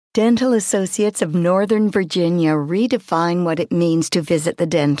Dental Associates of Northern Virginia redefine what it means to visit the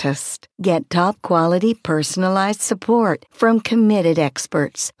dentist. Get top-quality, personalized support from committed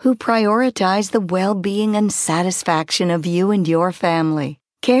experts who prioritize the well-being and satisfaction of you and your family.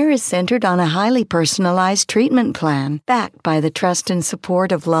 Care is centered on a highly personalized treatment plan, backed by the trust and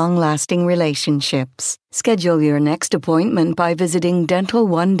support of long-lasting relationships. Schedule your next appointment by visiting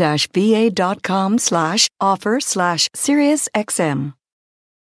dental1-va.com/offer/SiriusXM.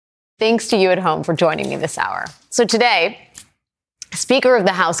 Thanks to you at home for joining me this hour. So today, Speaker of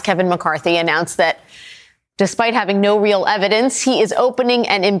the House Kevin McCarthy announced that despite having no real evidence, he is opening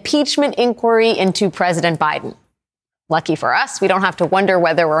an impeachment inquiry into President Biden. Lucky for us, we don't have to wonder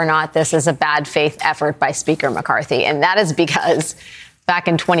whether or not this is a bad faith effort by Speaker McCarthy. And that is because back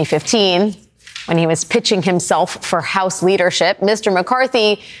in 2015, when he was pitching himself for House leadership, Mr.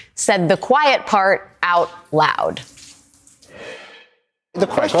 McCarthy said the quiet part out loud. The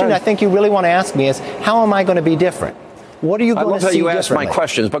question I think you really want to ask me is, how am I going to be different? What are you going to see differently? I love that you asked my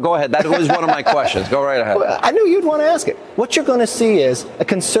questions, but go ahead. That was one of my questions. Go right ahead. Well, I knew you'd want to ask it. What you're going to see is a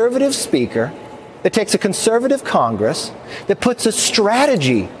conservative speaker that takes a conservative Congress, that puts a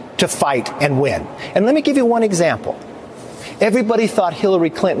strategy to fight and win. And let me give you one example. Everybody thought Hillary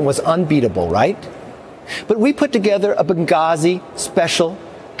Clinton was unbeatable, right? But we put together a Benghazi special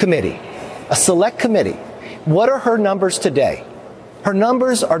committee, a select committee. What are her numbers today? Her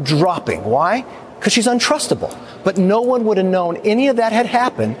numbers are dropping. Why? Because she's untrustable. But no one would have known any of that had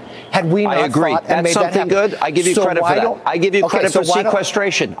happened had we not thought and made that happen. Good. I give you credit for that. I give you credit for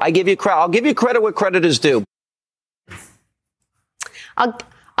sequestration. I'll give you credit where credit is due. I'll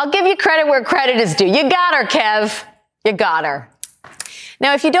give you credit where credit is due. You got her, Kev. You got her.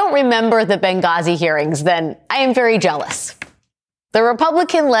 Now, if you don't remember the Benghazi hearings, then I am very jealous. The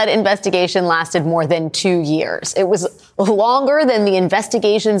Republican-led investigation lasted more than 2 years. It was longer than the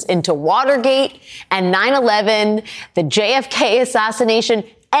investigations into Watergate and 9/11, the JFK assassination,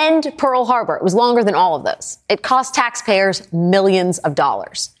 and Pearl Harbor. It was longer than all of those. It cost taxpayers millions of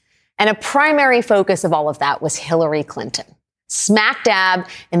dollars. And a primary focus of all of that was Hillary Clinton, smack dab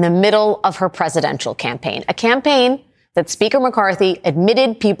in the middle of her presidential campaign, a campaign that Speaker McCarthy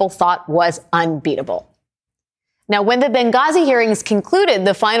admitted people thought was unbeatable. Now, when the Benghazi hearings concluded,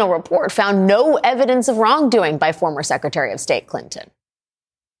 the final report found no evidence of wrongdoing by former Secretary of State Clinton.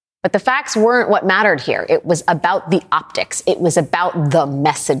 But the facts weren't what mattered here. It was about the optics. It was about the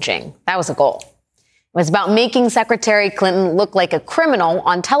messaging. That was a goal. It was about making Secretary Clinton look like a criminal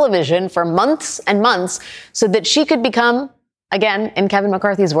on television for months and months so that she could become, again, in Kevin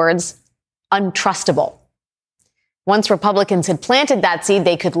McCarthy's words, untrustable. Once Republicans had planted that seed,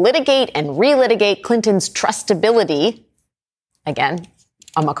 they could litigate and relitigate Clinton's trustability, again,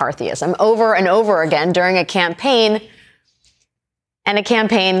 a McCarthyism, over and over again during a campaign, and a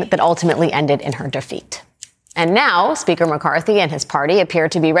campaign that ultimately ended in her defeat. And now Speaker McCarthy and his party appear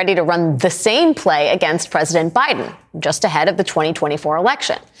to be ready to run the same play against President Biden, just ahead of the 2024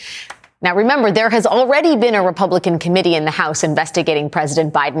 election. Now, remember, there has already been a Republican committee in the House investigating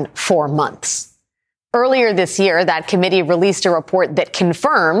President Biden for months. Earlier this year, that committee released a report that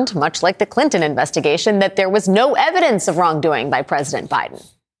confirmed, much like the Clinton investigation, that there was no evidence of wrongdoing by President Biden.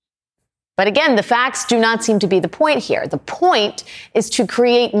 But again, the facts do not seem to be the point here. The point is to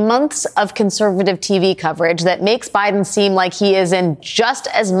create months of conservative TV coverage that makes Biden seem like he is in just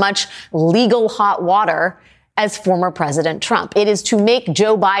as much legal hot water as former President Trump. It is to make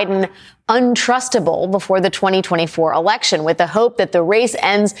Joe Biden untrustable before the 2024 election with the hope that the race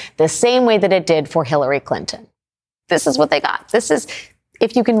ends the same way that it did for Hillary Clinton. This is what they got. This is,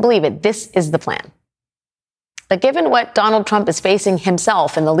 if you can believe it, this is the plan. But given what Donald Trump is facing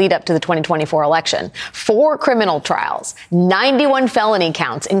himself in the lead up to the 2024 election, 4 criminal trials, 91 felony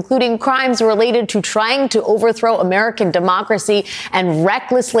counts, including crimes related to trying to overthrow American democracy and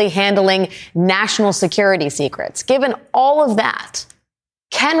recklessly handling national security secrets. Given all of that,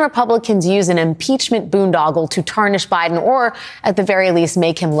 can Republicans use an impeachment boondoggle to tarnish Biden or, at the very least,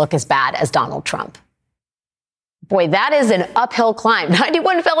 make him look as bad as Donald Trump? Boy, that is an uphill climb.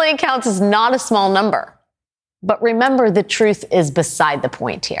 91 felony counts is not a small number. But remember, the truth is beside the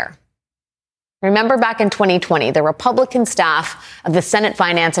point here. Remember back in 2020, the Republican staff of the Senate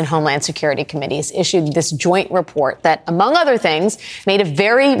Finance and Homeland Security Committees issued this joint report that, among other things, made a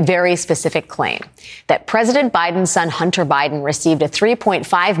very, very specific claim that President Biden's son, Hunter Biden, received a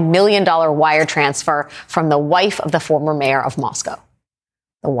 $3.5 million wire transfer from the wife of the former mayor of Moscow.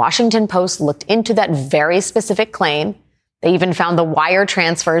 The Washington Post looked into that very specific claim. They even found the wire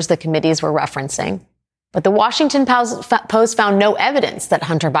transfers the committees were referencing. But the Washington Post found no evidence that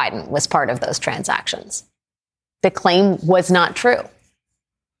Hunter Biden was part of those transactions. The claim was not true.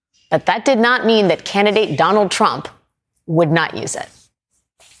 But that did not mean that candidate Donald Trump would not use it.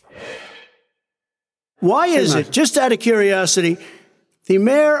 Why is it, just out of curiosity, the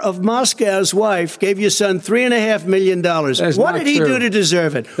mayor of Moscow's wife gave your son $3.5 million. What did he do to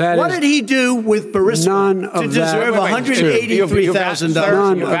deserve it? What did he do with Burisma to deserve $183,000?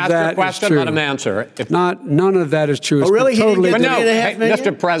 None of that is true. Let him answer. None of that is true. Oh, really? He didn't get $3.5 million?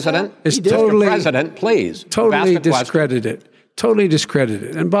 Mr. President, Mr. President, please. Totally discredited. Totally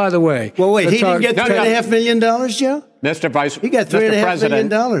discredited. And by the way, well, wait, he didn't get $3.5 million, Joe? Mr. Vice, he got $3.5 million.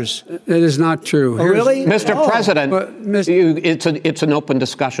 That is not true. Oh, really? Mr. President, it's an open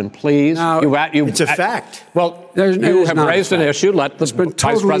discussion, please. Now, it's a fact. Well, you have raised an issue. Let the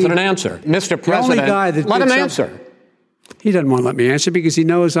Vice President answer. Mlet him answer. He doesn't want to let me answer because he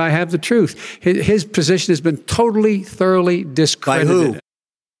knows I have the truth. His position has been totally, thoroughly discredited.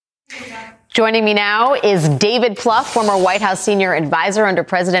 By who? Joining me now is David Plouffe, former White House senior advisor under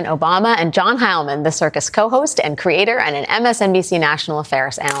President Obama, and John Heilman, the Circus co-host and creator and an MSNBC national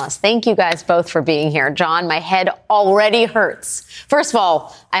affairs analyst. Thank you guys both for being here. John, my head already hurts. First of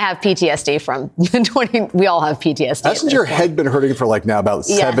all, I have PTSD from 20. We all have PTSD. Hasn't your head been hurting for like now about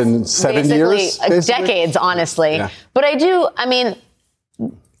seven years? Basically? Decades, honestly. Yeah. But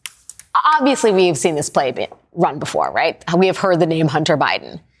obviously we've seen this play run before, right? We have heard the name Hunter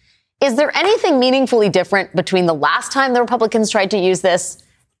Biden. Is there anything meaningfully different between the last time the Republicans tried to use this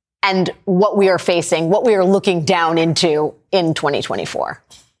and what we are facing, what we are looking down into in 2024?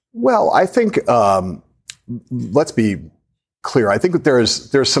 Well, I think let's be clear. I think that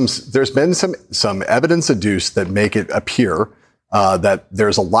there's been some evidence adduced that make it appear that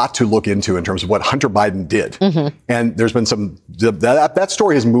there's a lot to look into in terms of what Hunter Biden did. Mm-hmm. And there's been that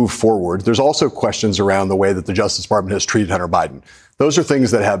story has moved forward. There's also questions around the way that the Justice Department has treated Hunter Biden. Those are things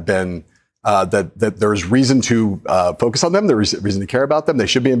that have been, that there's reason to focus on them. There's reason to care about them. They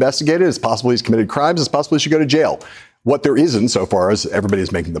should be investigated. It's possible he's committed crimes. It's possible he should go to jail. What there isn't, so far as everybody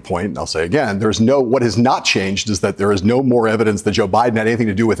is making the point, and I'll say again, what has not changed is that there is no more evidence that Joe Biden had anything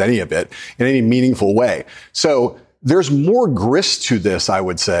to do with any of it in any meaningful way. So there's more grist to this, I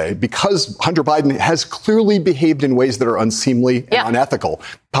would say, because Hunter Biden has clearly behaved in ways that are unseemly and unethical,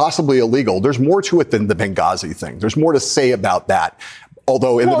 possibly illegal. There's more to it than the Benghazi thing. There's more to say about that.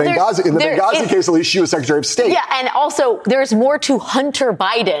 Although in the Benghazi case, at least she was Secretary of State. Yeah, and also there's more to Hunter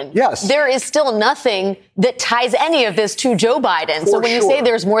Biden. Yes. There is still nothing that ties any of this to Joe Biden. So when you say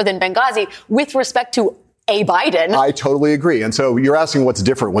there's more than Benghazi, with respect to a Biden. I totally agree. And so you're asking what's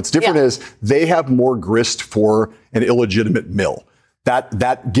different. What's different is they have more grist for an illegitimate mill.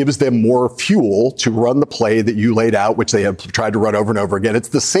 That gives them more fuel to run the play that you laid out, which they have tried to run over and over again. It's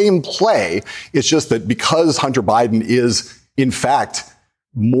the same play. It's just that because Hunter Biden is, in fact,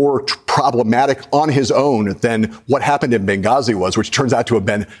 more problematic on his own than what happened in Benghazi was, which turns out to have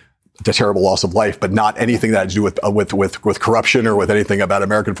been a terrible loss of life, but not anything that had to do with corruption or with anything about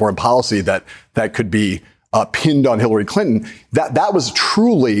American foreign policy that could be pinned on Hillary Clinton. That was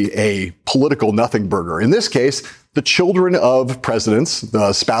truly a political nothing burger. In this case, the children of presidents,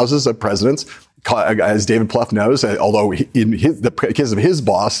 the spouses of presidents, as David Plouffe knows, although in the case of his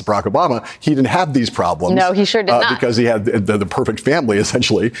boss, Barack Obama, he didn't have these problems. No, he sure did not. Because he had the perfect family,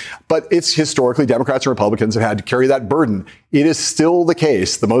 essentially. But it's historically, Democrats and Republicans have had to carry that burden. It is still the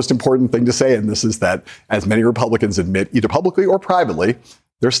case. The most important thing to say in this is that, as many Republicans admit, either publicly or privately,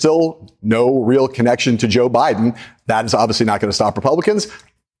 there's still no real connection to Joe Biden. That is obviously not going to stop Republicans.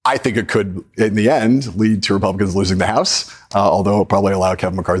 I think it could, in the end, lead to Republicans losing the House, although it'll probably allow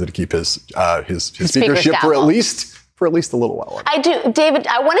Kevin McCarthy to keep his speakership for at least a little while. I do, David.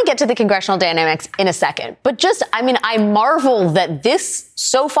 I want to get to the congressional dynamics in a second, but I marvel that this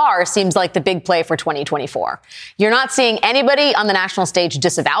so far seems like the big play for 2024. You're not seeing anybody on the national stage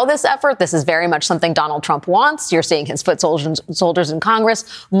disavow this effort. This is very much something Donald Trump wants. You're seeing his foot soldiers in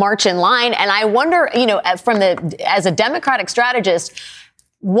Congress march in line, and I wonder, as a Democratic strategist,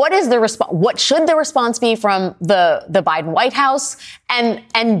 what is the response? What should the response be from the Biden White House? And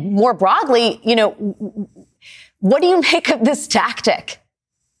more broadly, what do you make of this tactic?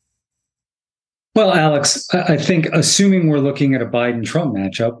 Well, Alex, I think assuming we're looking at a Biden-Trump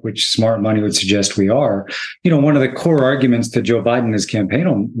matchup, which smart money would suggest we are, one of the core arguments that Joe Biden and his campaign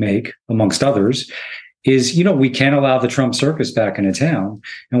will make, amongst others, is, we can't allow the Trump circus back into town.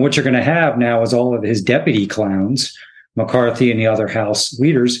 And what you're going to have now is all of his deputy clowns, McCarthy and the other House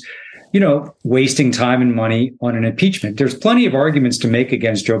leaders, wasting time and money on an impeachment. There's plenty of arguments to make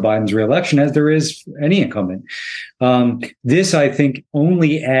against Joe Biden's reelection, as there is any incumbent. This, I think,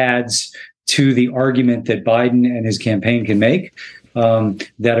 only adds to the argument that Biden and his campaign can make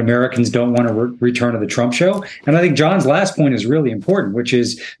that Americans don't want to return to the Trump show. And I think John's last point is really important, which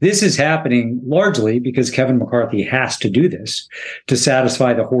is this is happening largely because Kevin McCarthy has to do this to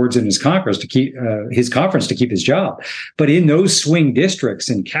satisfy the hordes in his Congress to keep his job. But in those swing districts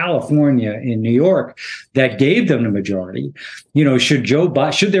in California, in New York, that gave them the majority,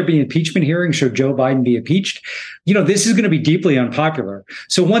 should there be impeachment hearings? Should Joe Biden be impeached? This is going to be deeply unpopular.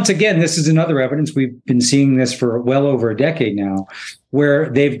 So once again, this is another evidence. We've been seeing this for well over a decade now, where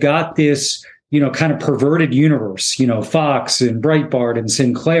they've got this, kind of perverted universe, Fox and Breitbart and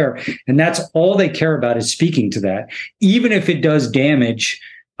Sinclair. And that's all they care about is speaking to that, even if it does damage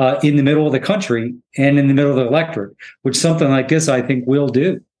in the middle of the country and in the middle of the electorate, which something like this, I think, will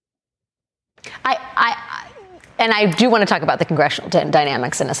do. And I do want to talk about the congressional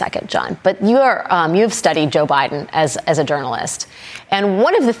dynamics in a second, John. But you've studied Joe Biden as a journalist. And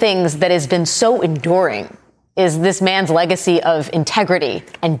one of the things that has been so enduring is this man's legacy of integrity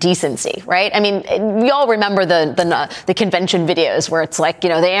and decency, right? I mean, we all remember the convention videos where it's like, the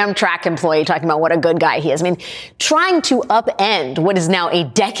Amtrak employee talking about what a good guy he is. I mean, trying to upend what is now a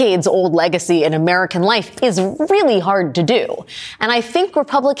decades-old legacy in American life is really hard to do. And I think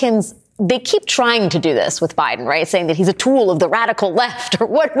Republicans, they keep trying to do this with Biden, right? Saying that he's a tool of the radical left or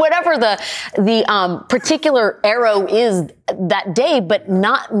whatever the particular arrow is that day, but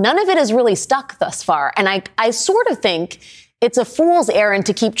none of it has really stuck thus far. And I sort of think it's a fool's errand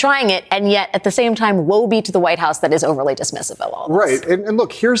to keep trying it, and yet at the same time, woe be to the White House that is overly dismissive of all this. Right, and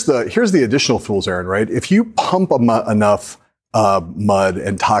look, here's the additional fool's errand, right? If you pump enough mud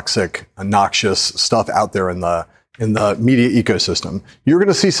and toxic, noxious stuff out there in the media ecosystem, you're going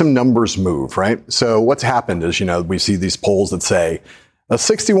to see some numbers move, right? So what's happened is, we see these polls that say a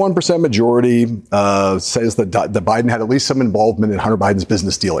 61% majority says that Biden had at least some involvement in Hunter Biden's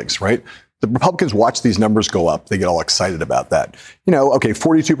business dealings, right? The Republicans watch these numbers go up. They get all excited about that.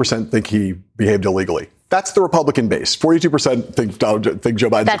 42% think he behaved illegally. That's the Republican base. 42% think Joe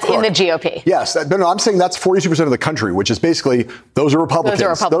Biden's That's in the GOP. Yes. No, I'm saying that's 42% of the country, which is basically those are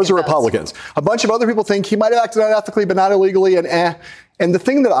Republicans. Those are Republicans. A bunch of other people think he might have acted unethically, but not illegally. And the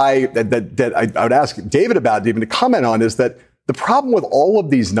thing that I would ask David about, even to comment on, is that the problem with all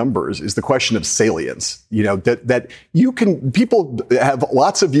of these numbers is the question of salience. People have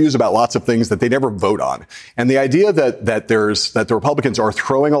lots of views about lots of things that they never vote on. And the idea that the Republicans are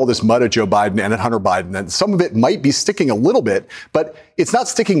throwing all this mud at Joe Biden and at Hunter Biden, and some of it might be sticking a little bit, but it's not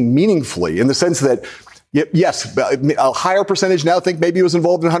sticking meaningfully in the sense that, yes, a higher percentage now think maybe he was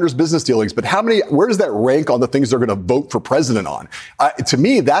involved in Hunter's business dealings, but where does that rank on the things they're going to vote for president on? To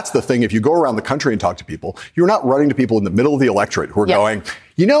me, that's the thing. If you go around the country and talk to people, you're not running to people in the middle of the electorate who are going,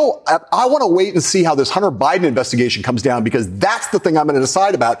 I want to wait and see how this Hunter Biden investigation comes down, because that's the thing I'm going to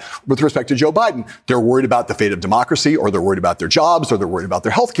decide about with respect to Joe Biden. They're worried about the fate of democracy, or they're worried about their jobs, or they're worried about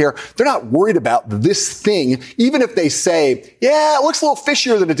their health care. They're not worried about this thing. Even if they say, yeah, it looks a little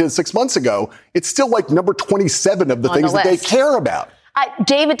fishier than it did 6 months ago, it's still like number 27 of the things that they care about.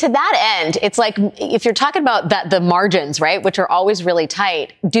 David, to that end, it's like if you're talking about the margins, right, which are always really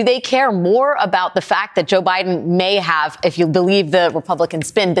tight, do they care more about the fact that Joe Biden may have, if you believe the Republican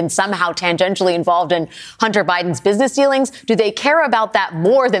spin, been somehow tangentially involved in Hunter Biden's business dealings? Do they care about that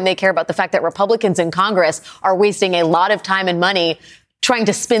more than they care about the fact that Republicans in Congress are wasting a lot of time and money trying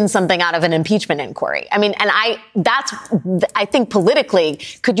to spin something out of an impeachment inquiry? I mean, and I think politically,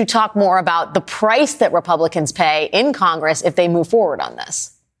 could you talk more about the price that Republicans pay in Congress if they move forward on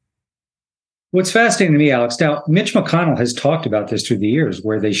this? What's fascinating to me, Alex, now, Mitch McConnell has talked about this through the years,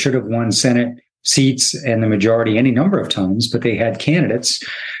 where they should have won Senate seats and the majority any number of times, but they had candidates,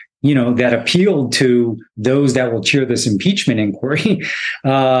 that appealed to those that will cheer this impeachment inquiry.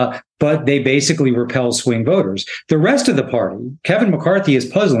 But they basically repel swing voters. The rest of the party, Kevin McCarthy, is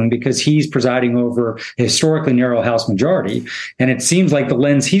puzzling because he's presiding over a historically narrow House majority. And it seems like the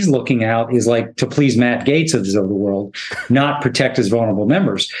lens he's looking out is like to please Matt Gaetz of the world, not protect his vulnerable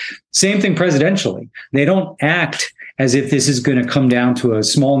members. Same thing presidentially. They don't act as if this is going to come down to a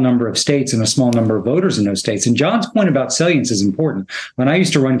small number of states and a small number of voters in those states. And John's point about salience is important. When I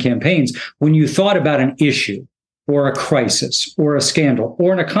used to run campaigns, when you thought about an issue or a crisis or a scandal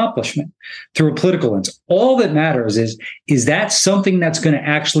or an accomplishment through a political lens, all that matters is that something that's going to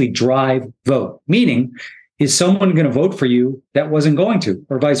actually drive vote? Meaning, is someone going to vote for you that wasn't going to,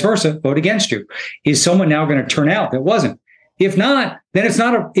 or vice versa, vote against you? Is someone now going to turn out that wasn't? If not, then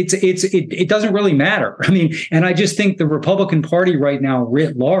it doesn't really matter. I mean, and I just think the Republican Party right now,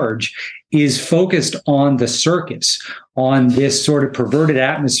 writ large, is focused on the circus, on this sort of perverted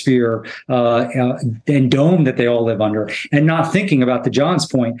atmosphere and dome that they all live under, and not thinking about, to John's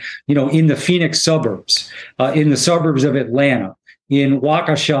point, in the Phoenix suburbs, in the suburbs of Atlanta, in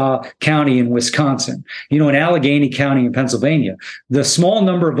Waukesha County in Wisconsin, in Allegheny County in Pennsylvania. The small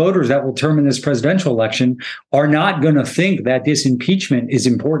number of voters that will determine this presidential election are not going to think that this impeachment is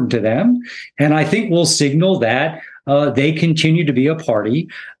important to them. And I think will signal that they continue to be a party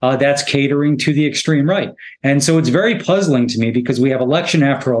that's catering to the extreme right. And so it's very puzzling to me because we have election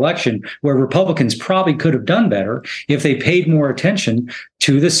after election where Republicans probably could have done better if they paid more attention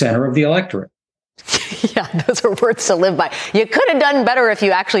to the center of the electorate. Yeah, those are words to live by. You could have done better if you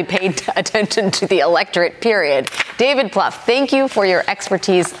actually paid attention to the electorate, period. David Plouffe, thank you for your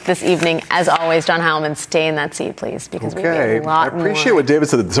expertise this evening. As always, John Howman, stay in that seat, please, because we get a lot more. I appreciate what David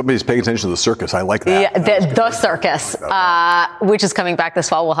said, that somebody's paying attention to the circus. I like that. Yeah, the circus, which is coming back this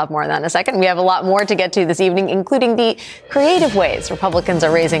fall. We'll have more on that in a second. We have a lot more to get to this evening, including the creative ways Republicans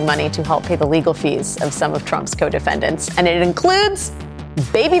are raising money to help pay the legal fees of some of Trump's co-defendants. And it includes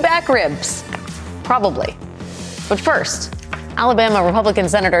baby back ribs. Probably. But first, Alabama Republican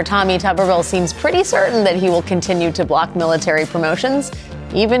Senator Tommy Tuberville seems pretty certain that he will continue to block military promotions,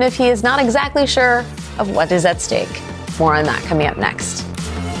 even if he is not exactly sure of what is at stake. More on that coming up next.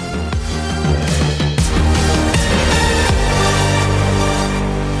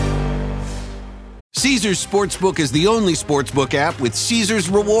 Caesars Sportsbook is the only sportsbook app with Caesars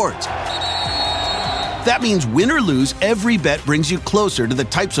Rewards. That means win or lose, every bet brings you closer to the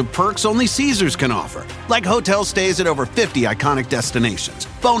types of perks only Caesars can offer, like hotel stays at over 50 iconic destinations,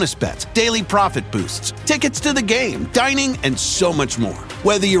 bonus bets, daily profit boosts, tickets to the game, dining, and so much more.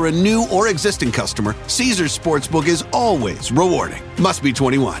 Whether you're a new or existing customer, Caesars Sportsbook is always rewarding. Must be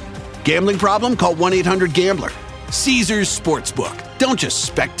 21. Gambling problem? Call 1-800-GAMBLER. Caesars Sportsbook. Don't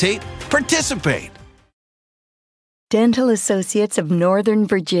just spectate, participate. Dental Associates of Northern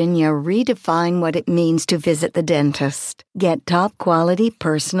Virginia redefine what it means to visit the dentist. Get top-quality,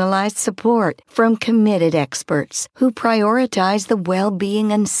 personalized support from committed experts who prioritize the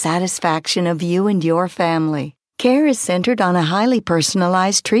well-being and satisfaction of you and your family. Care is centered on a highly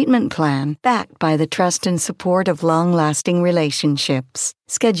personalized treatment plan backed by the trust and support of long-lasting relationships.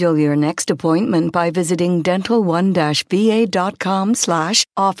 Schedule your next appointment by visiting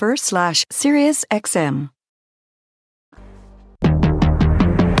dental1-va.com/offer/SiriusXM.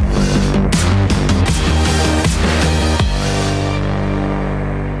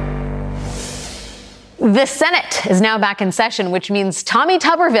 The Senate is now back in session, which means Tommy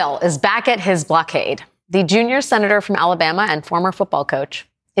Tuberville is back at his blockade. The junior senator from Alabama and former football coach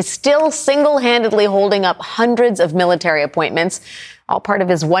is still single-handedly holding up hundreds of military appointments, all part of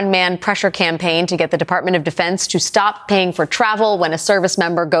his one-man pressure campaign to get the Department of Defense to stop paying for travel when a service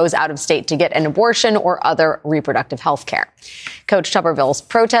member goes out of state to get an abortion or other reproductive health care. Coach Tuberville's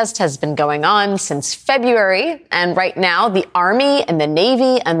protest has been going on since February, and right now the Army and the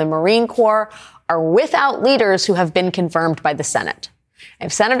Navy and the Marine Corps are without leaders who have been confirmed by the Senate.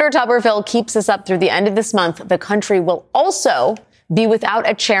 If Senator Tuberville keeps this up through the end of this month, the country will also be without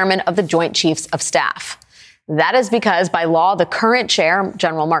a chairman of the Joint Chiefs of Staff. That is because, by law, the current chair,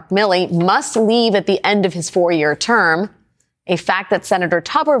 General Mark Milley, must leave at the end of his 4-year term, a fact that Senator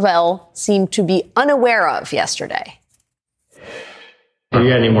Tuberville seemed to be unaware of yesterday. Have you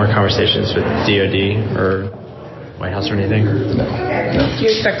had any more conversations with DOD or White House or anything? No. Do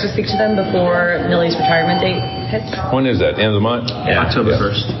you expect to speak to them before Milley's retirement date hits? When is that? End of the month? Yeah, October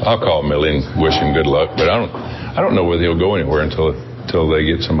 1st. I'll call Milley and wish him good luck, but I don't know whether he'll go anywhere until they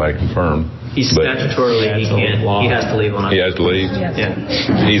get somebody confirmed. He's statutorily he can't. He has to leave on. He has to leave. Yeah.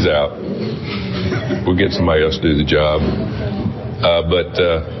 He's out. We'll get somebody else to do the job. But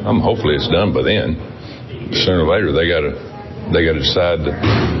hopefully it's done by then. Sooner or later they got to decide to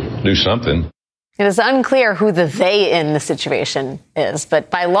do something. It is unclear who the they in the situation is, but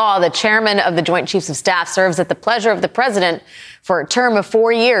by law, the chairman of the Joint Chiefs of Staff serves at the pleasure of the president for a term of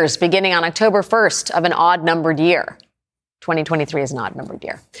 4 years, beginning on October 1st of an odd-numbered year. 2023 is an odd-numbered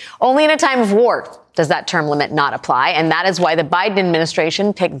year. Only in a time of war does that term limit not apply, and that is why the Biden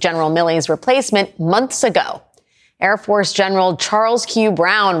administration picked General Milley's replacement months ago. Air Force General Charles Q.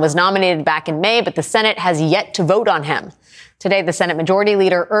 Brown was nominated back in May, but the Senate has yet to vote on him. Today, the Senate Majority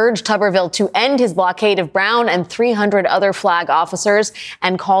Leader urged Tuberville to end his blockade of Brown and 300 other flag officers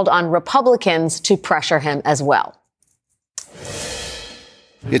and called on Republicans to pressure him as well.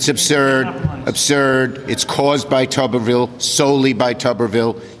 It's absurd. It's caused by Tuberville, solely by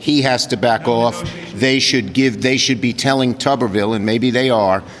Tuberville. He has to back off. They should be telling Tuberville, and maybe they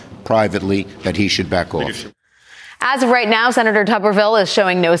are privately, that he should back off. As of right now, Senator Tuberville is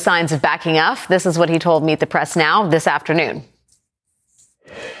showing no signs of backing up. This is what he told Meet the Press Now this afternoon.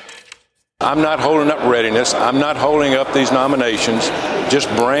 I'm not holding up readiness. I'm not holding up these nominations. Just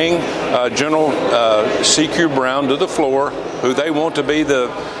bring General C.Q. Brown to the floor. who they want to be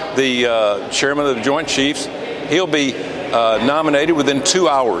the chairman of the Joint Chiefs, he'll be nominated within 2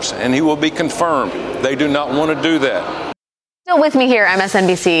 hours, and he will be confirmed. They do not want to do that. Still with me here,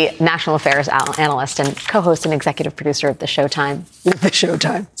 MSNBC national affairs analyst and co-host and executive producer of the Showtime,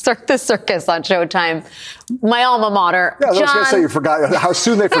 the Circus on Showtime, my alma mater. Yeah, I was going to say you forgot how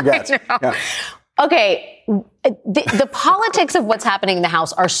soon they forget. Yeah. Okay, the politics of what's happening in the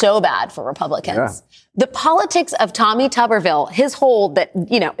House are so bad for Republicans. Yeah. The politics of Tommy Tuberville, his hold that,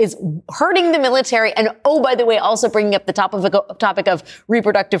 is hurting the military and, oh, by the way, also bringing up the topic of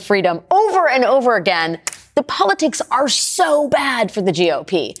reproductive freedom over and over again. The politics are so bad for the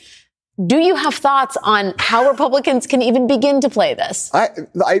GOP. Do you have thoughts on how Republicans can even begin to play this?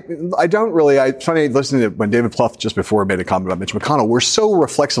 I don't really. It's funny listening to when David Plouffe just before made a comment about Mitch McConnell. We're so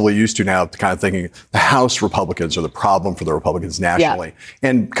reflexively used to now kind of thinking the House Republicans are the problem for the Republicans nationally. Yeah.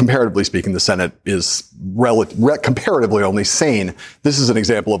 And comparatively speaking, the Senate is comparatively only sane. This is an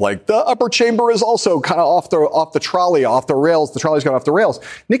example of like the upper chamber is also kind of off the trolley, off the rails. The trolley's gone off the rails.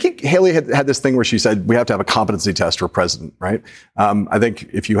 Nikki Haley had this thing where she said we have to have a competency test for president, right? I think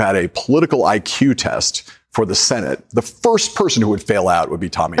if you had a political IQ test for the Senate, the first person who would fail out would be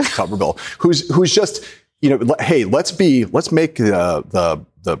Tommy Tuberville, who's just, hey, let's make the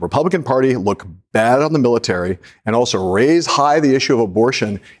Republican Party look bad on the military and also raise high the issue of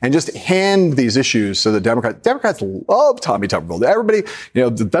abortion and just hand these issues so the Democrats love Tommy Tuberville. Everybody,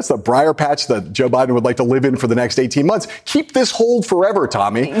 that's the briar patch that Joe Biden would like to live in for the next 18 months. Keep this hold forever,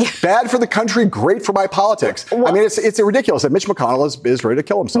 Tommy. Bad for the country, great for my politics. Well, I mean, it's ridiculous that Mitch McConnell is ready to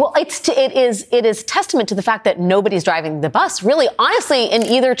kill himself. Well, it is testament to the fact that nobody's driving the bus, really, honestly, in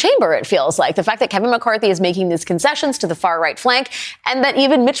either chamber, it feels like. The fact that Kevin McCarthy is making these concessions to the far right flank and that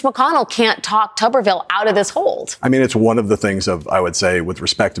even Mitch McConnell can't talk Tuberville out of this hold. I mean, it's one of the things of, I would say, with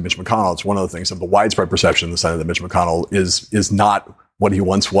respect to Mitch McConnell, it's one of the things of the widespread perception in the Senate that Mitch McConnell is not what he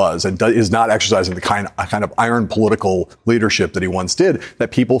once was and is not exercising the kind of iron political leadership that he once did,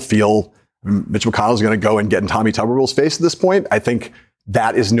 that people feel Mitch McConnell is going to go and get in Tommy Tuberville's face at this point. I think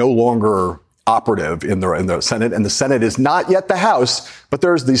that is no longer operative in the Senate, and the Senate is not yet the House, but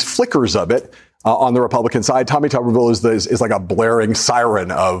there's these flickers of it. On the Republican side, Tommy Tuberville is like a blaring siren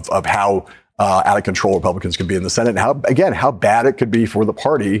of how out of control Republicans can be in the Senate and how bad it could be for the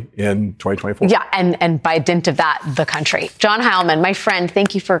party in 2024. Yeah, and by dint of that, the country. John Heilman, my friend,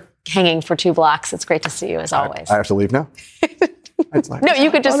 thank you for hanging for 2 blocks. It's great to see you as always. I have to leave now? No, you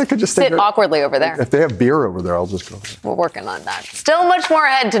could just sit awkwardly over there. If they have beer over there, I'll just go. We're working on that. Still much more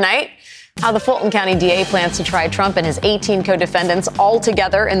ahead tonight. How the Fulton County DA plans to try Trump and his 18 co-defendants all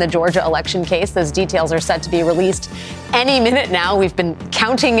together in the Georgia election case. Those details are set to be released any minute now. We've been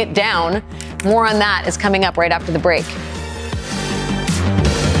counting it down. More on that is coming up right after the break.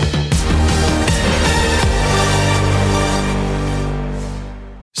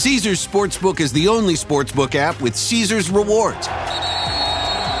 Caesars Sportsbook is the only sportsbook app with Caesars Rewards.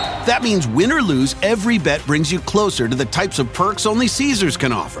 That means win or lose, every bet brings you closer to the types of perks only Caesars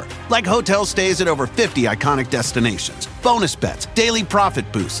can offer, like hotel stays at over 50 iconic destinations, bonus bets, daily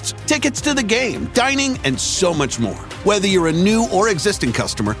profit boosts, tickets to the game, dining, and so much more. Whether you're a new or existing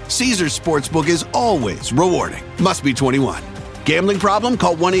customer, Caesars Sportsbook is always rewarding. Must be 21. Gambling problem?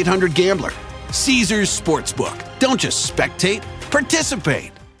 Call 1-800-GAMBLER. Caesars Sportsbook. Don't just spectate,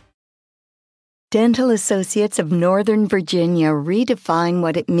 participate. Dental Associates of Northern Virginia redefine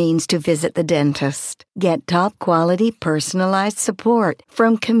what it means to visit the dentist. Get top-quality, personalized support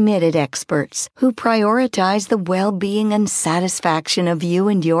from committed experts who prioritize the well-being and satisfaction of you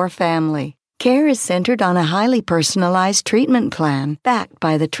and your family. Care is centered on a highly personalized treatment plan backed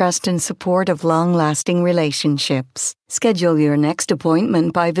by the trust and support of long-lasting relationships. Schedule your next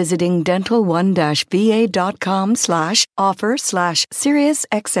appointment by visiting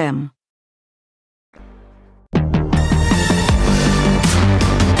dental1-va.com/offer/SiriusXM.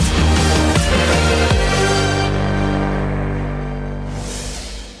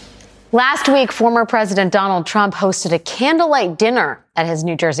 Last week, former President Donald Trump hosted a candlelight dinner at his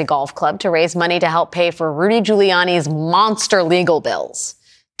New Jersey golf club to raise money to help pay for Rudy Giuliani's monster legal bills.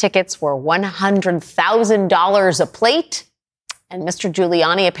 Tickets were $100,000 a plate, and Mr.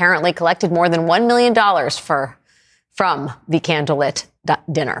 Giuliani apparently collected more than $1 million from the candlelit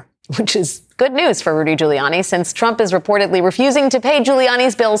dinner, which is good news for Rudy Giuliani since Trump is reportedly refusing to pay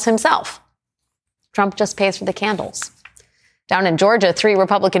Giuliani's bills himself. Trump just pays for the candles. Down in Georgia, 3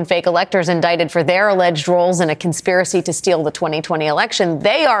 Republican fake electors indicted for their alleged roles in a conspiracy to steal the 2020 election.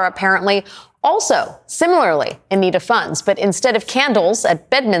 They are apparently also similarly in need of funds. But instead of candles at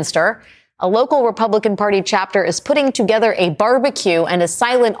Bedminster, a local Republican Party chapter is putting together a barbecue and a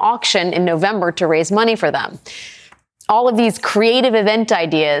silent auction in November to raise money for them. All of these creative event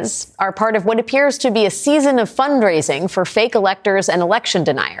ideas are part of what appears to be a season of fundraising for fake electors and election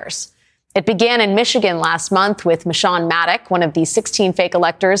deniers. It began in Michigan last month with Michonne Maddock, one of the 16 fake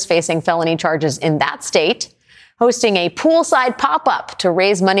electors facing felony charges in that state, hosting a poolside pop-up to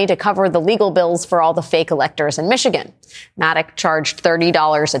raise money to cover the legal bills for all the fake electors in Michigan. Maddock charged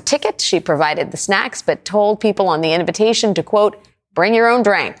 $30 a ticket. She provided the snacks, but told people on the invitation to, quote, bring your own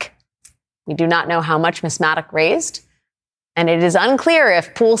drink. We do not know how much Miss Maddock raised, and it is unclear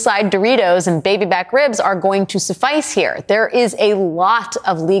if poolside Doritos and baby back ribs are going to suffice here. There is a lot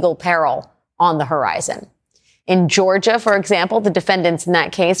of legal peril on the horizon. In Georgia, for example, the defendants in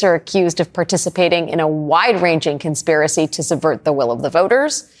that case are accused of participating in a wide-ranging conspiracy to subvert the will of the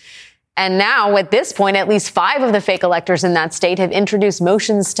voters. And now, at this point, at least 5 of the fake electors in that state have introduced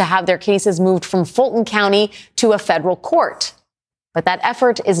motions to have their cases moved from Fulton County to a federal court. But that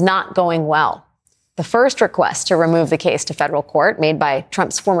effort is not going well. The first request to remove the case to federal court, made by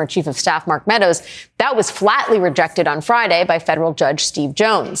Trump's former chief of staff, Mark Meadows, that was flatly rejected on Friday by federal judge Steve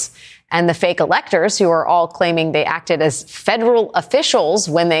Jones. And the fake electors, who are all claiming they acted as federal officials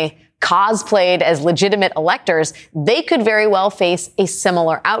when they cosplayed as legitimate electors, they could very well face a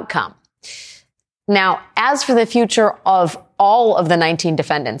similar outcome. Now, as for the future of all of the 19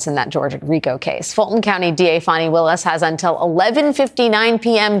 defendants in that Georgia RICO case, Fulton County DA Fani Willis has until 11:59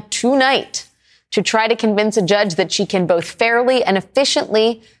 p.m. tonight to try to convince a judge that she can both fairly and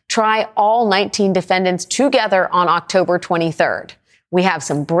efficiently try all 19 defendants together on October 23rd. We have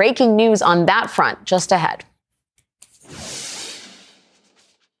some breaking news on that front just ahead.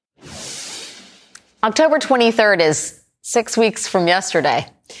 October 23rd is 6 weeks from yesterday.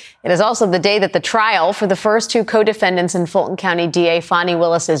 It is also the day that the trial for the first 2 co-defendants in Fulton County DA Fani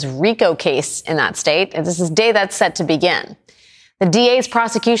Willis's RICO case in that state. And this is the day that's set to begin. The DA's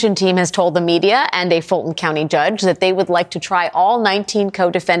prosecution team has told the media and a Fulton County judge that they would like to try all 19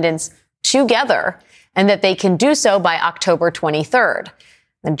 co-defendants together and that they can do so by October 23rd.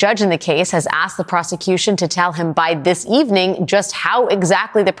 The judge in the case has asked the prosecution to tell him by this evening just how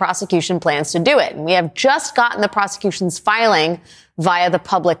exactly the prosecution plans to do it. And we have just gotten the prosecution's filing via the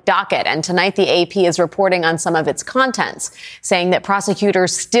public docket. And tonight, the AP is reporting on some of its contents, saying that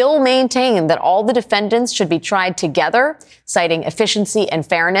prosecutors still maintain that all the defendants should be tried together, citing efficiency and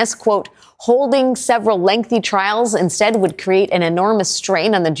fairness. Quote, holding several lengthy trials instead would create an enormous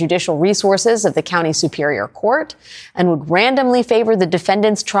strain on the judicial resources of the county superior court and would randomly favor the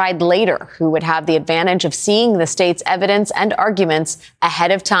defendants tried later, who would have the advantage of seeing the state's evidence and arguments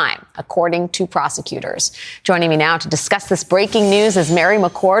ahead of time, according to prosecutors. Joining me now to discuss this breaking news is Mary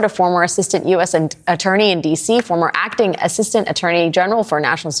McCord, a former assistant U.S. attorney in D.C., former acting assistant attorney general for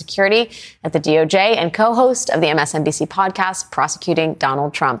national security at the DOJ, and co-host of the MSNBC podcast, Prosecuting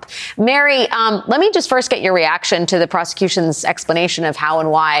Donald Trump. Mary, let me just first get your reaction to the prosecution's explanation of how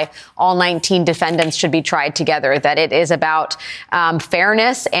and why all 19 defendants should be tried together, that it is about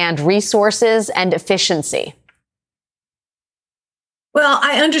fairness and resources and efficiency. Well,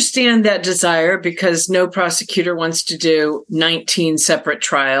 I understand that desire because no prosecutor wants to do 19 separate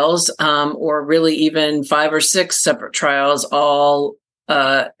trials, or really even 5 or 6 separate trials, all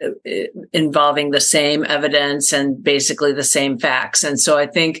involving the same evidence and basically the same facts. And so I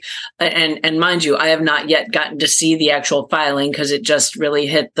think, and mind you, I have not yet gotten to see the actual filing because it just really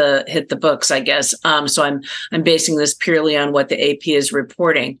hit the books, I guess. So I'm basing this purely on what the AP is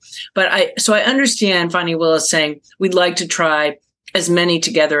reporting. But I understand Fani Willis saying we'd like to try as many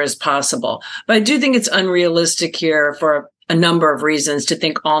together as possible. But I do think it's unrealistic here for a number of reasons to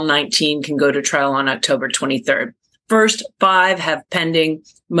think all 19 can go to trial on October 23rd. First, 5 have pending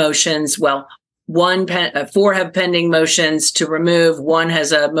motions. Well, 4 have pending motions to remove. 1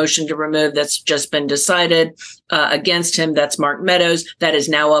 has a motion to remove that's just been decided against him. That's Mark Meadows. That is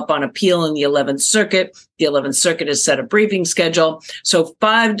now up on appeal in the 11th Circuit. The 11th Circuit has set a briefing schedule. So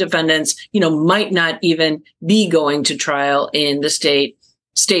 5 defendants, might not even be going to trial in the state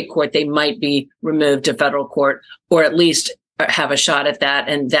court. They might be removed to federal court, or at least have a shot at that,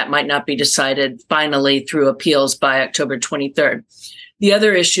 and that might not be decided finally through appeals by October 23rd. The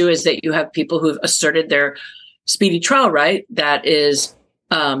other issue is that you have people who have asserted their speedy trial right. That is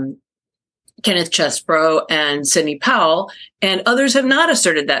Kenneth Chesbro and Sidney Powell, and others have not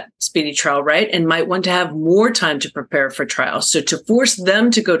asserted that speedy trial right and might want to have more time to prepare for trial. So to force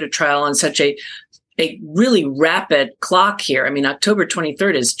them to go to trial on such a really rapid clock here. I mean, October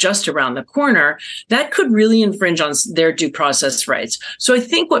 23rd is just around the corner. That could really infringe on their due process rights. So I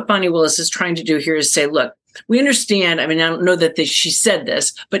think what Fani Willis is trying to do here is say, look, we understand. I mean, I don't know that she said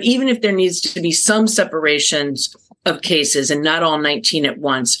this, but even if there needs to be some separations of cases and not all 19 at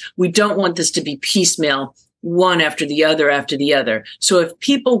once, we don't want this to be piecemeal one after the other. So if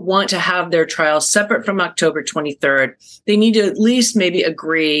people want to have their trial separate from October 23rd, they need to at least maybe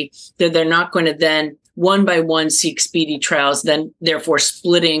agree that they're not going to then one by one seek speedy trials, then therefore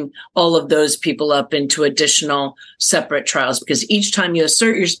splitting all of those people up into additional separate trials. Because each time you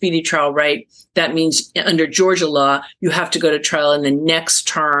assert your speedy trial right, that means under Georgia law, you have to go to trial in the next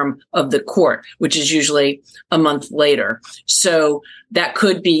term of the court, which is usually a month later. So that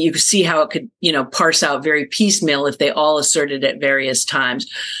could be, you can see how it could, parse out very piecemeal if they all asserted at various times.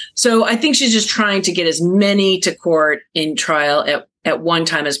 So I think she's just trying to get as many to court in trial at one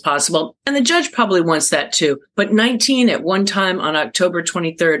time as possible. And the judge probably wants that too. But 19 at one time on October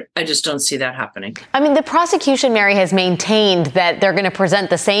 23rd, I just don't see that happening. I mean, the prosecution, Mary, has maintained that they're going to present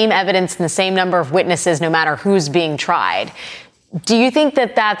the same evidence and the same number of witnesses no matter who's being tried. Do you think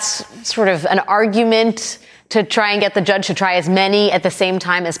that that's sort of an argument to try and get the judge to try as many at the same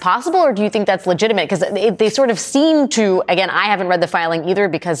time as possible? Or do you think that's legitimate? Because they sort of seem to, again, I haven't read the filing either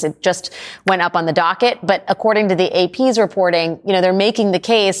because it just went up on the docket. But according to the AP's reporting, they're making the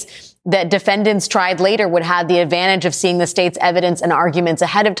case that defendants tried later would have the advantage of seeing the state's evidence and arguments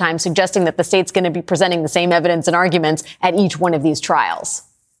ahead of time, suggesting that the state's going to be presenting the same evidence and arguments at each one of these trials.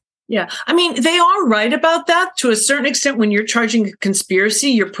 Yeah. I mean, they are right about that to a certain extent. When you're charging a conspiracy,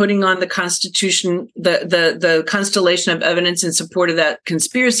 you're putting on the Constitution, the constellation of evidence in support of that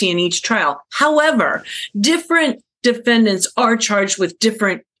conspiracy in each trial. However, different defendants are charged with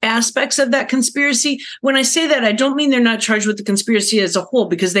different aspects of that conspiracy. When I say that, I don't mean they're not charged with the conspiracy as a whole,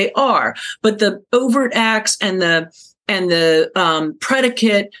 because they are. But the overt acts and the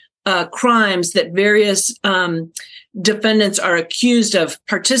predicate crimes that various defendants are accused of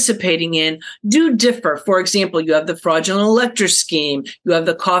participating in do differ. For example, you have the fraudulent elector scheme. You have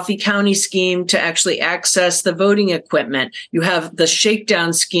the Coffee County scheme to actually access the voting equipment. You have the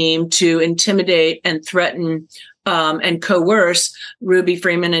shakedown scheme to intimidate and threaten and coerce Ruby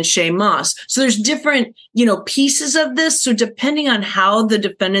Freeman and Shay Moss. So there's different, pieces of this. So depending on how the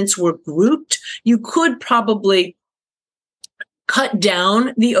defendants were grouped, you could probably cut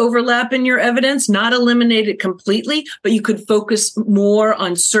down the overlap in your evidence, not eliminate it completely, but you could focus more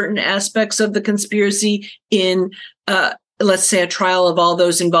on certain aspects of the conspiracy in, let's say, a trial of all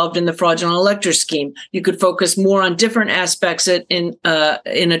those involved in the fraudulent elector scheme. You could focus more on different aspects in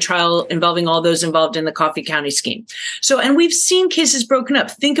a trial involving all those involved in the Coffee County scheme. So, and we've seen cases broken up.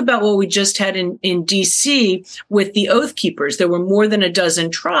 Think about what we just had in D.C. with the Oath Keepers. There were more than a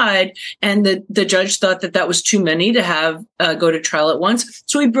dozen tried, and the judge thought that was too many to have go to trial at once.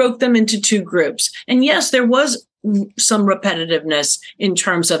 So he broke them into two groups. And yes, there was some repetitiveness in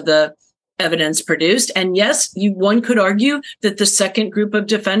terms of the evidence produced. And yes, one could argue that the second group of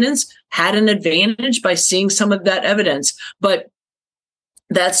defendants had an advantage by seeing some of that evidence. But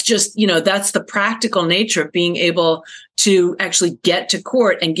that's just, that's the practical nature of being able to actually get to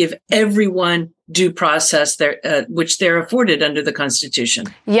court and give everyone due process which they're afforded under the Constitution.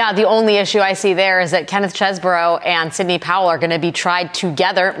 Yeah, the only issue I see there is that Kenneth Chesebro and Sidney Powell are going to be tried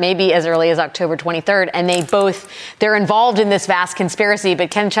together, maybe as early as October 23rd, and they're involved in this vast conspiracy,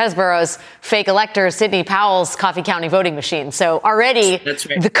 but Ken Chesebro's fake electors, Sidney Powell's Coffee County voting machine. So already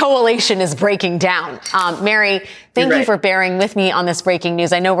the coalition is breaking down. Mary, thank you for bearing with me on this breaking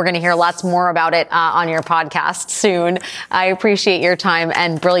news. I know we're going to hear lots more about it on your podcast soon. I appreciate your time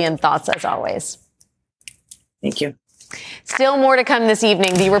and brilliant thoughts as always. Thank you. Still more to come this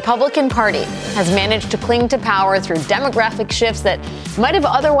evening. The Republican Party has managed to cling to power through demographic shifts that might have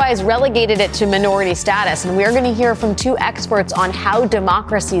otherwise relegated it to minority status. And we are going to hear from two experts on how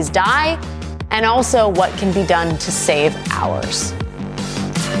democracies die and also what can be done to save ours.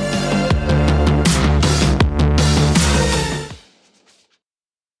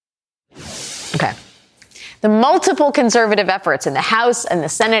 Okay. The multiple conservative efforts in the House and the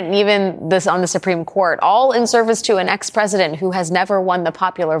Senate and even this on the Supreme Court, all in service to an ex-president who has never won the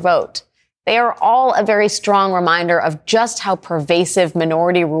popular vote. They are all a very strong reminder of just how pervasive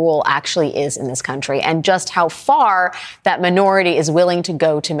minority rule actually is in this country and just how far that minority is willing to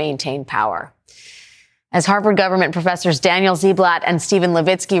go to maintain power. As Harvard government professors Daniel Ziblatt and Stephen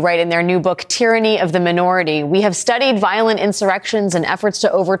Levitsky write in their new book, Tyranny of the Minority, we have studied violent insurrections and efforts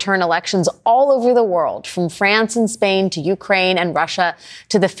to overturn elections all over the world, from France and Spain to Ukraine and Russia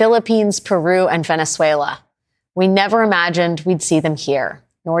to the Philippines, Peru, and Venezuela. We never imagined we'd see them here,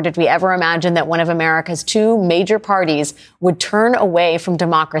 nor did we ever imagine that one of America's two major parties would turn away from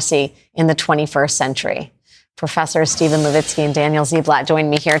democracy in the 21st century. Professor Stephen Levitsky and Daniel Ziblatt join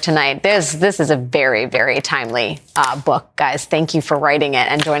me here tonight. This is a very, very timely book, guys. Thank you for writing it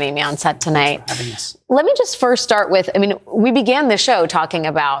and joining me on set tonight. Let me just first start with, we began the show talking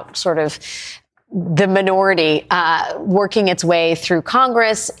about sort of the minority working its way through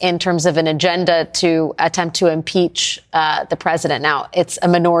Congress in terms of an agenda to attempt to impeach the president. Now, it's a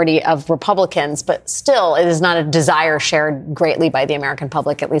minority of Republicans, but still it is not a desire shared greatly by the American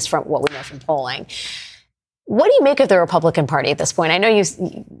public, at least from what we know from polling. What do you make of the Republican Party at this point? I know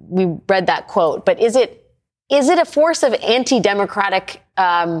we read that quote, but is it a force of anti-democratic?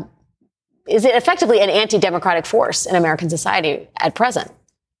 Is it effectively an anti-democratic force in American society at present?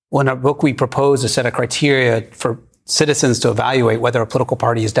 Well, in our book, we propose a set of criteria for citizens to evaluate whether a political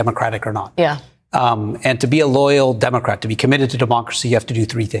party is democratic or not. Yeah. And to be a loyal Democrat, to be committed to democracy, you have to do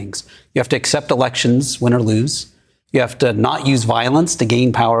three things. You have to accept elections, win or lose. You have to not use violence to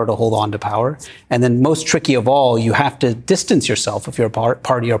gain power, to hold on to power. And then most tricky of all, you have to distance yourself, if you're a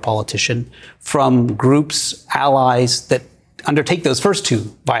party or politician, from groups, allies that undertake those first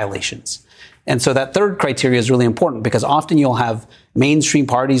two violations. And so that third criteria is really important because often you'll have mainstream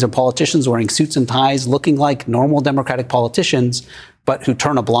parties or politicians wearing suits and ties looking like normal Democratic politicians, but who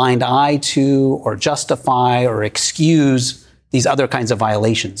turn a blind eye to or justify or excuse these other kinds of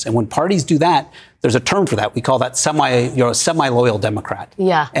violations. And when parties do that, there's a term for that. We call that you're a semi-loyal Democrat.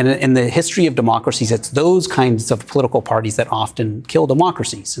 Yeah. And in the history of democracies, it's those kinds of political parties that often kill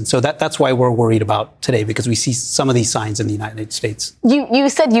democracies. And so that's why we're worried about today, because we see some of these signs in the United States. You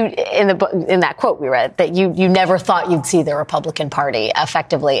said in that quote we read that you never thought you'd see the Republican Party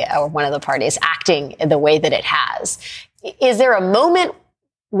effectively, or one of the parties, acting in the way that it has. Is there a moment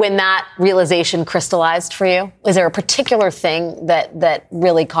when that realization crystallized for you? Is there a particular thing that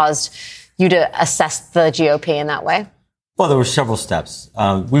really caused you to assess the GOP in that way? Well, there were several steps.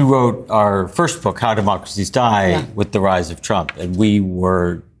 We wrote our first book, How Democracies Die, with the rise of Trump. And we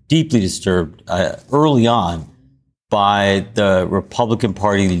were deeply disturbed early on by the Republican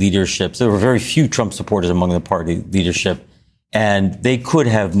Party leaderships. There were very few Trump supporters among the party leadership. And they could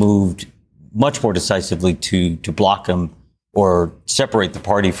have moved much more decisively to block him or separate the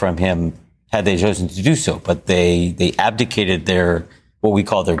party from him had they chosen to do so. But they abdicated their what we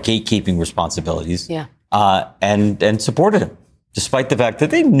call their gatekeeping responsibilities, and supported him, despite the fact that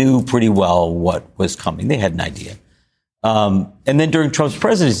they knew pretty well what was coming. They had an idea. And then during Trump's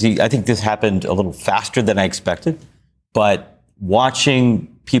presidency, I think this happened a little faster than I expected. But watching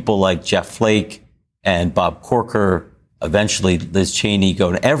people like Jeff Flake and Bob Corker, eventually Liz Cheney,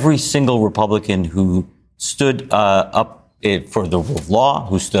 go to every single Republican who stood up for the rule of law,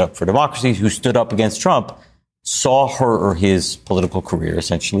 who stood up for democracy, who stood up against Trump, saw her or his political career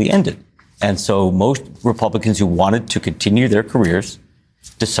essentially ended. And so most Republicans who wanted to continue their careers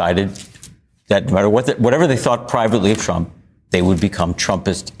decided that no matter whatever they thought privately of Trump, they would become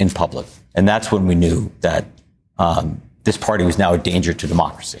Trumpist in public. And that's when we knew that this party was now a danger to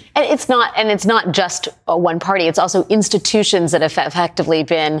democracy. And it's not just one party. It's also institutions that have effectively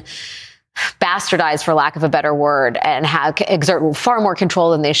been bastardized, for lack of a better word, and exert far more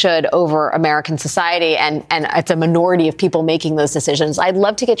control than they should over American society. And it's a minority of people making those decisions. I'd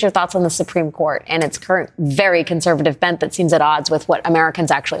love to get your thoughts on the Supreme Court and its current very conservative bent that seems at odds with what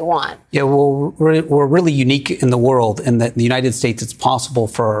Americans actually want. Yeah, well, we're really unique in the world in that in the United States, it's possible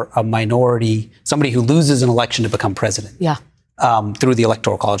for a minority, somebody who loses an election, to become president. Yeah. Through the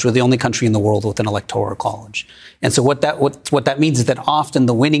Electoral College. We're the only country in the world with an Electoral College. And so what that means is that often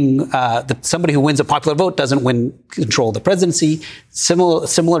somebody who wins a popular vote doesn't win control of the presidency.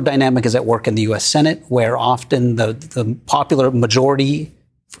 Similar dynamic is at work in the U.S. Senate, where often the popular majority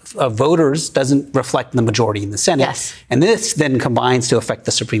of voters doesn't reflect the majority in the Senate. Yes. And this then combines to affect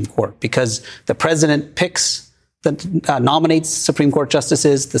the Supreme Court, because the president nominates Supreme Court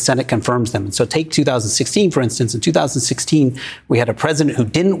justices, the Senate confirms them. And so take 2016, for instance. In 2016, we had a president who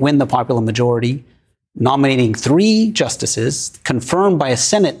didn't win the popular majority, nominating 3 justices, confirmed by a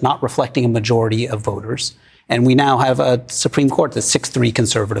Senate not reflecting a majority of voters. And we now have a Supreme Court that's 6-3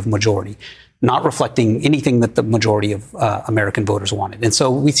 conservative majority, not reflecting anything that the majority of American voters wanted. And so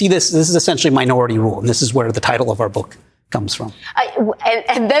we see this is essentially minority rule. And this is where the title of our book comes from.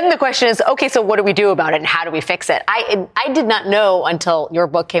 And then the question is, okay, so what do we do about it and how do we fix it? I did not know until your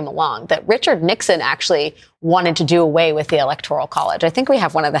book came along that Richard Nixon actually wanted to do away with the Electoral College. I think we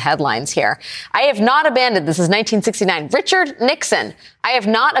have one of the headlines here. I have not abandoned, this is 1969, Richard Nixon, I have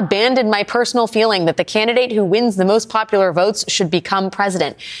not abandoned my personal feeling that the candidate who wins the most popular votes should become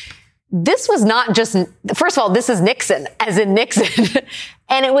president. This was not just, first of all, this is Nixon, as in Nixon,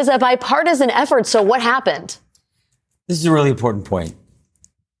 and it was a bipartisan effort. So what happened? This is a really important point.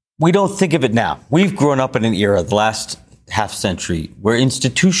 We don't think of it now. We've grown up in an era, the last half century, where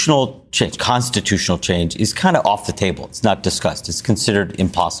institutional change, constitutional change, is kind of off the table. It's not discussed. It's considered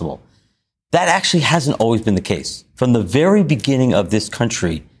impossible. That actually hasn't always been the case. From the very beginning of this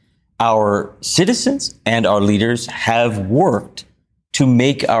country, our citizens and our leaders have worked to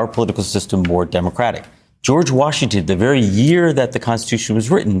make our political system more democratic. George Washington, the very year that the Constitution was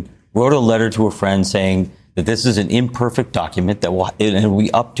written, wrote a letter to a friend saying that this is an imperfect document that will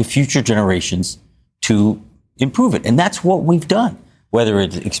be up to future generations to improve it. And that's what we've done, whether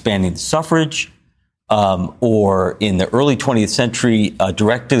it's expanding the suffrage or in the early 20th century,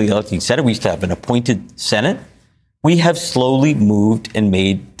 directly electing Senate. We used to have an appointed Senate. We have slowly moved and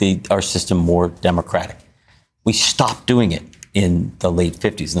made our system more democratic. We stopped doing it in the late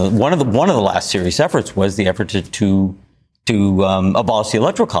 50s. And one of the last serious efforts was the effort to abolish the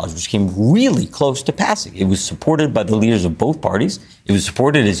Electoral College, which came really close to passing. It was supported by the leaders of both parties. It was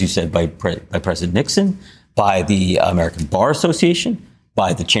supported, as you said, by President Nixon, by the American Bar Association,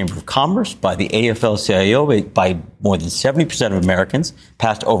 by the Chamber of Commerce, by the AFL-CIO, by more than 70% of Americans,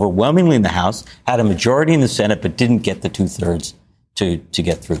 passed overwhelmingly in the House, had a majority in the Senate, but didn't get the 2/3 to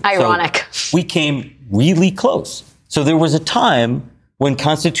get through. Ironic. So we came really close. So there was a time when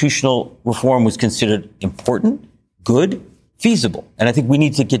constitutional reform was considered important, good, feasible. And I think we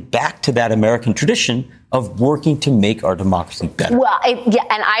need to get back to that American tradition of working to make our democracy better. Well, and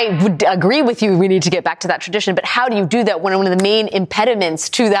I would agree with you. We need to get back to that tradition. But how do you do that when one of the main impediments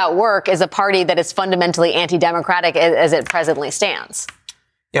to that work is a party that is fundamentally anti-democratic as it presently stands?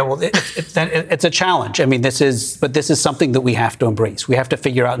 Yeah, well, it's a challenge. I mean, this is something that we have to embrace. We have to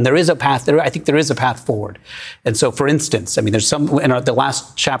figure out, and there is a path. I think there is a path forward. And so, for instance, I mean, there's some in the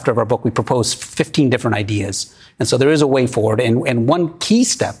last chapter of our book, we proposed 15 different ideas, and so there is a way forward. And one key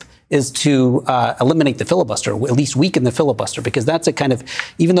step is to eliminate the filibuster, or at least weaken the filibuster, because that's a kind of,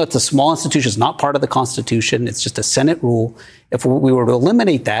 even though it's a small institution, it's not part of the Constitution, it's just a Senate rule. If we were to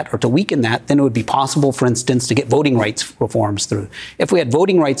eliminate that or to weaken that, then it would be possible, for instance, to get voting rights reforms through. If we had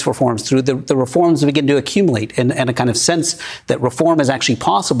voting rights reforms through, the reforms begin to accumulate, and a kind of sense that reform is actually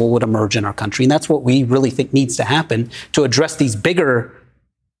possible would emerge in our country. And that's what we really think needs to happen to address these bigger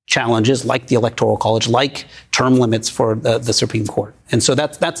challenges like the Electoral College, like term limits for the Supreme Court. And so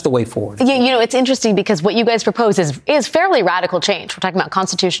that's the way forward. Yeah, it's interesting because what you guys propose is fairly radical change. We're talking about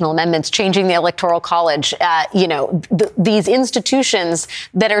constitutional amendments, changing the Electoral College. These institutions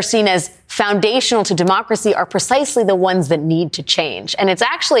that are seen as foundational to democracy are precisely the ones that need to change. And it's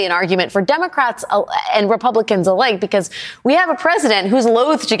actually an argument for Democrats and Republicans alike, because we have a president who's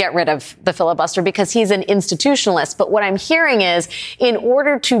loath to get rid of the filibuster because he's an institutionalist. But what I'm hearing is, in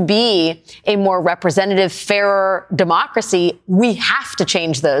order to be a more representative, fairer democracy, we have to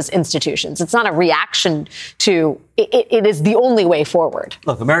change those institutions. It's not a reaction to it is the only way forward.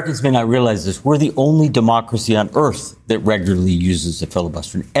 Look, Americans may not realize this. We're the only democracy on earth that regularly uses the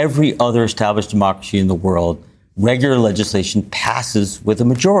filibuster. In every other established democracy in the world, regular legislation passes with a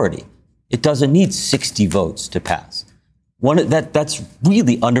majority. It doesn't need 60 votes to pass. That's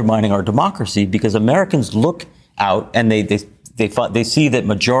really undermining our democracy, because Americans look out and they see that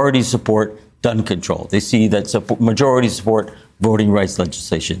majorities support gun control. They see that majorities support voting rights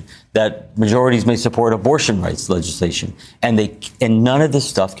legislation, that majorities may support abortion rights legislation, and none of this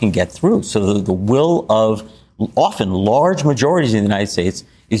stuff can get through. So the will of often large majorities in the United States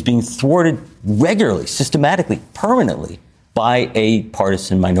is being thwarted regularly, systematically, permanently by a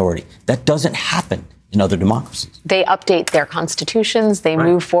partisan minority. That doesn't happen in other democracies. They update their constitutions, they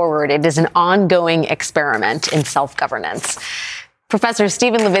move forward. It is an ongoing experiment in self-governance. Professor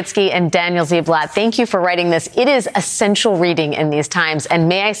Stephen Levitsky and Daniel Ziblatt, thank you for writing this. It is essential reading in these times. And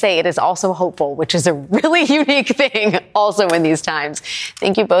may I say, it is also hopeful, which is a really unique thing also in these times.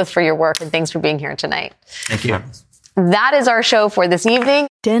 Thank you both for your work, and thanks for being here tonight. Thank you. That is our show for this evening.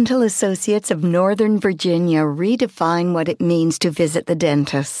 Dental Associates of Northern Virginia redefine what it means to visit the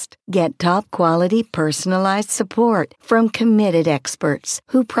dentist. Get top-quality, personalized support from committed experts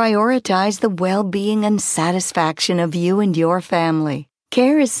who prioritize the well-being and satisfaction of you and your family.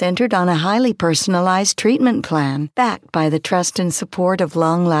 Care is centered on a highly personalized treatment plan backed by the trust and support of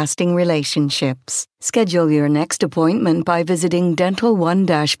long-lasting relationships. Schedule your next appointment by visiting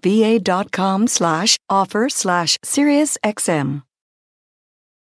dental1-va.com/offer/SiriusXM.